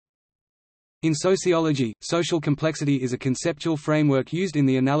In sociology, social complexity is a conceptual framework used in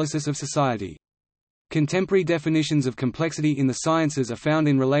the analysis of society. Contemporary definitions of complexity in the sciences are found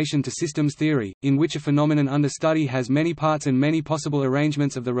in relation to systems theory, in which a phenomenon under study has many parts and many possible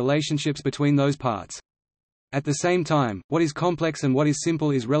arrangements of the relationships between those parts. At the same time, what is complex and what is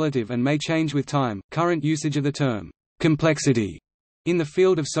simple is relative and may change with time. Current usage of the term complexity in the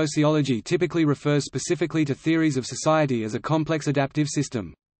field of sociology typically refers specifically to theories of society as a complex adaptive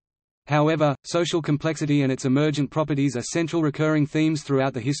system. However, social complexity and its emergent properties are central recurring themes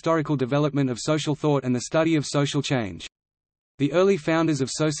throughout the historical development of social thought and the study of social change. The early founders of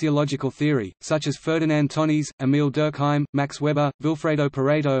sociological theory, such as Ferdinand Tönnies, Emil Durkheim, Max Weber, Vilfredo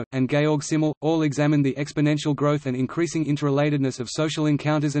Pareto, and Georg Simmel, all examined the exponential growth and increasing interrelatedness of social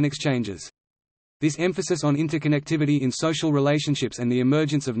encounters and exchanges. This emphasis on interconnectivity in social relationships and the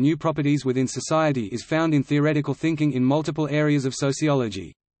emergence of new properties within society is found in theoretical thinking in multiple areas of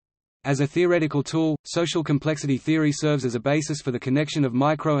sociology. As a theoretical tool, social complexity theory serves as a basis for the connection of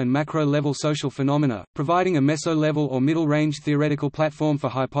micro and macro-level social phenomena, providing a meso-level or middle-range theoretical platform for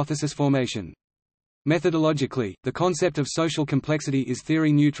hypothesis formation. Methodologically, the concept of social complexity is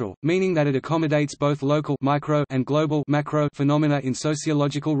theory-neutral, meaning that it accommodates both local micro and global macro phenomena in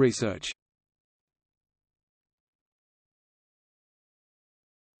sociological research.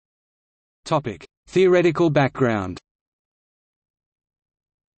 Topic: Theoretical background.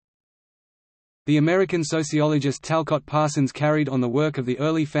 The American sociologist Talcott Parsons carried on the work of the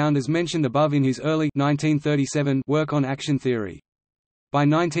early founders mentioned above in his early 1937 work on action theory. By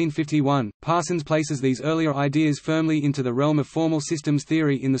 1951, Parsons places these earlier ideas firmly into the realm of formal systems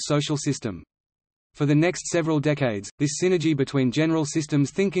theory in the social system. For the next several decades, this synergy between general systems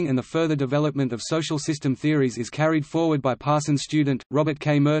thinking and the further development of social system theories is carried forward by Parsons' student, Robert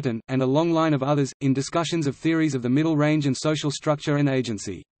K. Merton, and a long line of others, in discussions of theories of the middle range and social structure and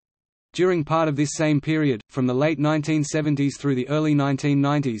agency. During part of this same period, from the late 1970s through the early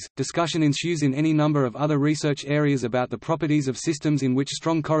 1990s, discussion ensues in any number of other research areas about the properties of systems in which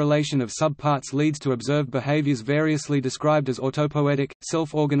strong correlation of subparts leads to observed behaviors variously described as autopoietic,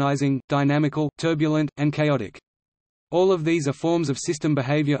 self-organizing, dynamical, turbulent, and chaotic. All of these are forms of system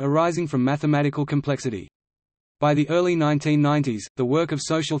behavior arising from mathematical complexity. By the early 1990s, the work of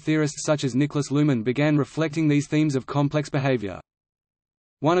social theorists such as Niklas Luhmann began reflecting these themes of complex behavior.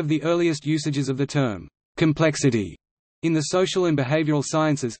 One of the earliest usages of the term complexity in the social and behavioral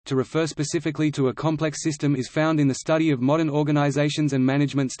sciences, to refer specifically to a complex system, is found in the study of modern organizations and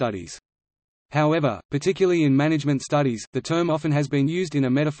management studies. However, particularly in management studies, the term often has been used in a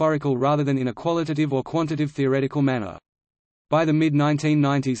metaphorical rather than in a qualitative or quantitative theoretical manner. By the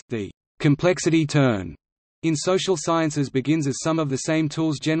mid-1990s, the complexity turn in social sciences begins as some of the same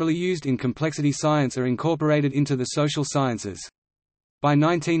tools generally used in complexity science are incorporated into the social sciences. By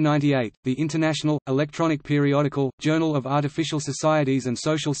 1998, the International, Electronic Periodical, Journal of Artificial Societies and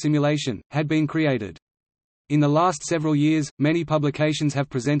Social Simulation, had been created. In the last several years, many publications have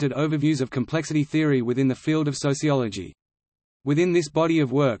presented overviews of complexity theory within the field of sociology. Within this body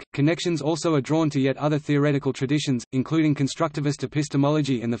of work, connections also are drawn to yet other theoretical traditions, including constructivist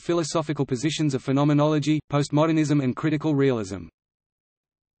epistemology and the philosophical positions of phenomenology, postmodernism and critical realism.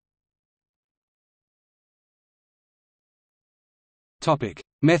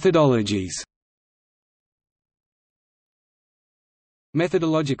 Methodologies.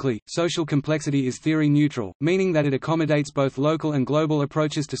 Methodologically, social complexity is theory-neutral, meaning that it accommodates both local and global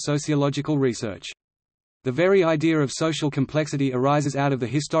approaches to sociological research. The very idea of social complexity arises out of the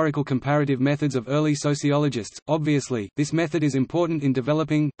historical comparative methods of early sociologists. Obviously, this method is important in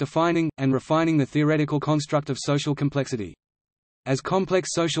developing, defining, and refining the theoretical construct of social complexity. As complex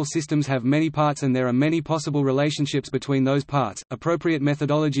social systems have many parts and there are many possible relationships between those parts, appropriate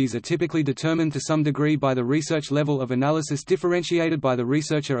methodologies are typically determined to some degree by the research level of analysis differentiated by the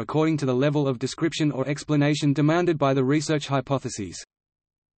researcher according to the level of description or explanation demanded by the research hypotheses.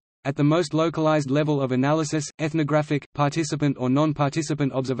 At the most localized level of analysis, ethnographic, participant or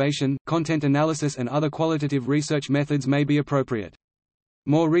non-participant observation, content analysis and other qualitative research methods may be appropriate.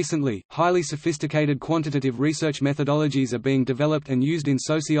 More recently, highly sophisticated quantitative research methodologies are being developed and used in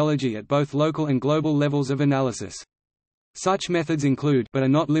sociology at both local and global levels of analysis. Such methods include, but are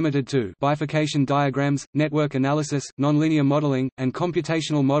not limited to, bifurcation diagrams, network analysis, nonlinear modeling, and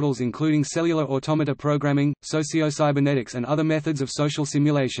computational models including cellular automata programming, Sociocybernetics and other methods of social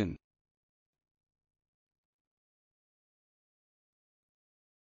simulation.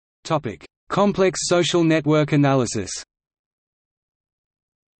 Complex social network analysis.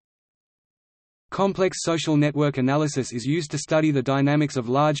 Complex social network analysis is used to study the dynamics of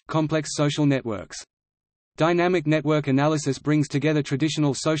large, complex social networks. Dynamic network analysis brings together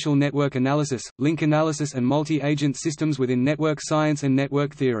traditional social network analysis, link analysis and multi-agent systems within network science and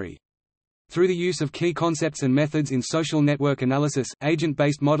network theory. Through the use of key concepts and methods in social network analysis,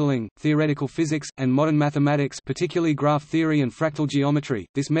 agent-based modeling, theoretical physics, and modern mathematics, particularly graph theory and fractal geometry,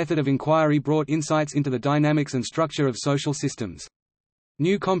 this method of inquiry brought insights into the dynamics and structure of social systems.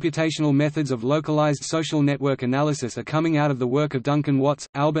 New computational methods of localized social network analysis are coming out of the work of Duncan Watts,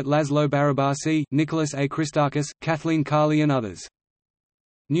 Albert Laszlo Barabasi, Nicholas A. Christakis, Kathleen Carley and others.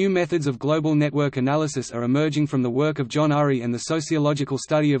 New methods of global network analysis are emerging from the work of John Urry and the sociological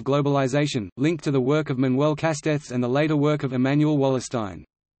study of globalization, linked to the work of Manuel Castells and the later work of Immanuel Wallerstein.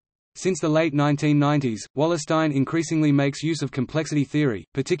 Since the late 1990s, Wallerstein increasingly makes use of complexity theory,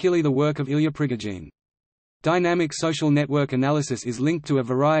 particularly the work of Ilya Prigogine. Dynamic social network analysis is linked to a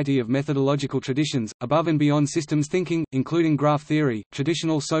variety of methodological traditions, above and beyond systems thinking, including graph theory,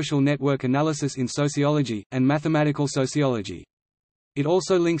 traditional social network analysis in sociology, and mathematical sociology. It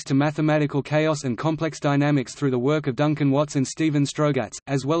also links to mathematical chaos and complex dynamics through the work of Duncan Watts and Stephen Strogatz,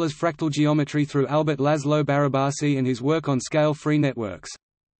 as well as fractal geometry through Albert Laszlo Barabasi and his work on scale-free networks.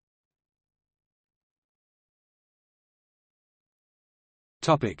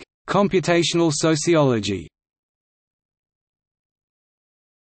 Computational sociology.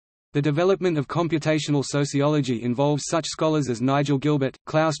 The development of computational sociology involves such scholars as Nigel Gilbert,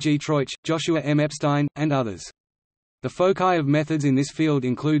 Klaus G. Troich, Joshua M. Epstein, and others. The foci of methods in this field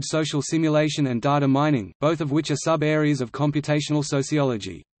include social simulation and data mining, both of which are sub-areas of computational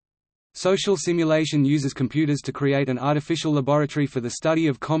sociology. Social simulation uses computers to create an artificial laboratory for the study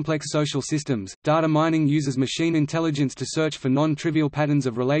of complex social systems. Data mining uses machine intelligence to search for non-trivial patterns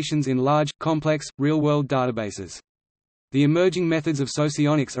of relations in large, complex, real-world databases. The emerging methods of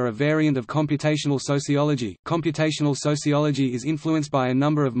socionics are a variant of computational sociology. Computational sociology is influenced by a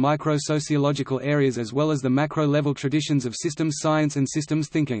number of micro-sociological areas as well as the macro-level traditions of systems science and systems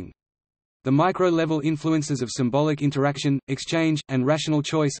thinking. The micro-level influences of symbolic interaction, exchange, and rational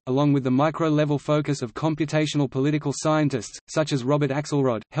choice, along with the micro-level focus of computational political scientists, such as Robert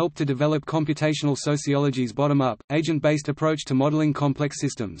Axelrod, help to develop computational sociology's bottom-up, agent-based approach to modeling complex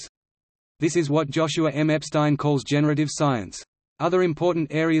systems. This is what Joshua M. Epstein calls generative science. Other important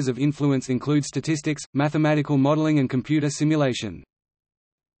areas of influence include statistics, mathematical modeling and computer simulation.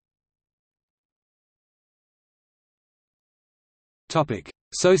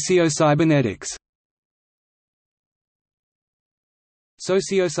 Sociocybernetics.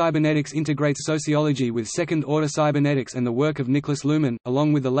 Sociocybernetics integrates sociology with second-order cybernetics and the work of Niklas Luhmann,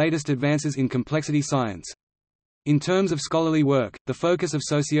 along with the latest advances in complexity science. In terms of scholarly work, the focus of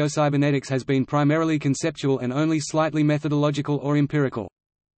sociocybernetics has been primarily conceptual and only slightly methodological or empirical.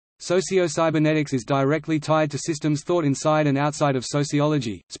 Sociocybernetics is directly tied to systems thought inside and outside of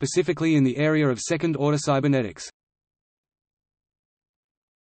sociology, specifically in the area of second-order cybernetics.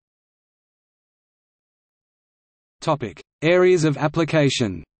 Areas of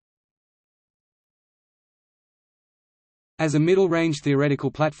application. As a middle-range theoretical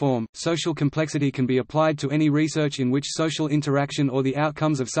platform, social complexity can be applied to any research in which social interaction or the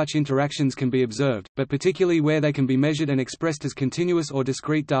outcomes of such interactions can be observed, but particularly where they can be measured and expressed as continuous or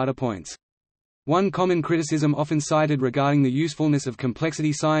discrete data points. One common criticism often cited regarding the usefulness of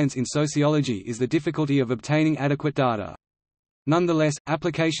complexity science in sociology is the difficulty of obtaining adequate data. Nonetheless,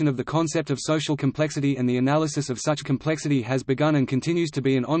 application of the concept of social complexity and the analysis of such complexity has begun and continues to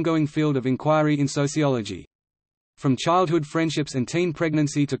be an ongoing field of inquiry in sociology. From childhood friendships and teen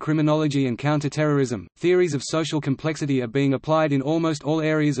pregnancy to criminology and counterterrorism, theories of social complexity are being applied in almost all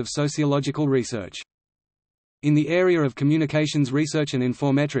areas of sociological research. In the area of communications research and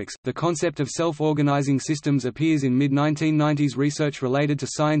informetrics, the concept of self-organizing systems appears in mid-1990s research related to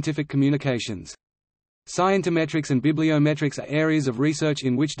scientific communications. Scientometrics and bibliometrics are areas of research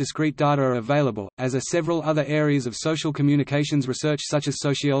in which discrete data are available, as are several other areas of social communications research such as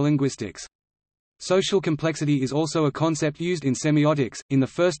sociolinguistics. Social complexity is also a concept used in semiotics. In the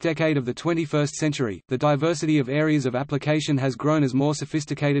first decade of the 21st century, the diversity of areas of application has grown as more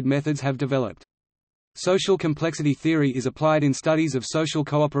sophisticated methods have developed. Social complexity theory is applied in studies of social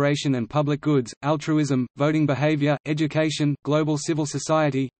cooperation and public goods, altruism, voting behavior, education, global civil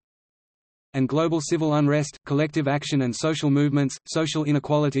society, and global civil unrest, collective action and social movements, social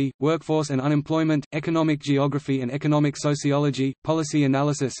inequality, workforce and unemployment, economic geography and economic sociology, policy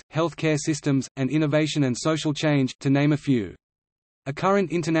analysis, health care systems, and innovation and social change, to name a few. A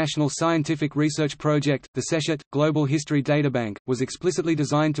current international scientific research project, the SESHIT, Global History Databank, was explicitly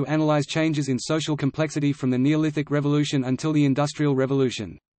designed to analyze changes in social complexity from the Neolithic Revolution until the Industrial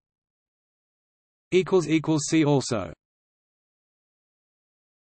Revolution. See also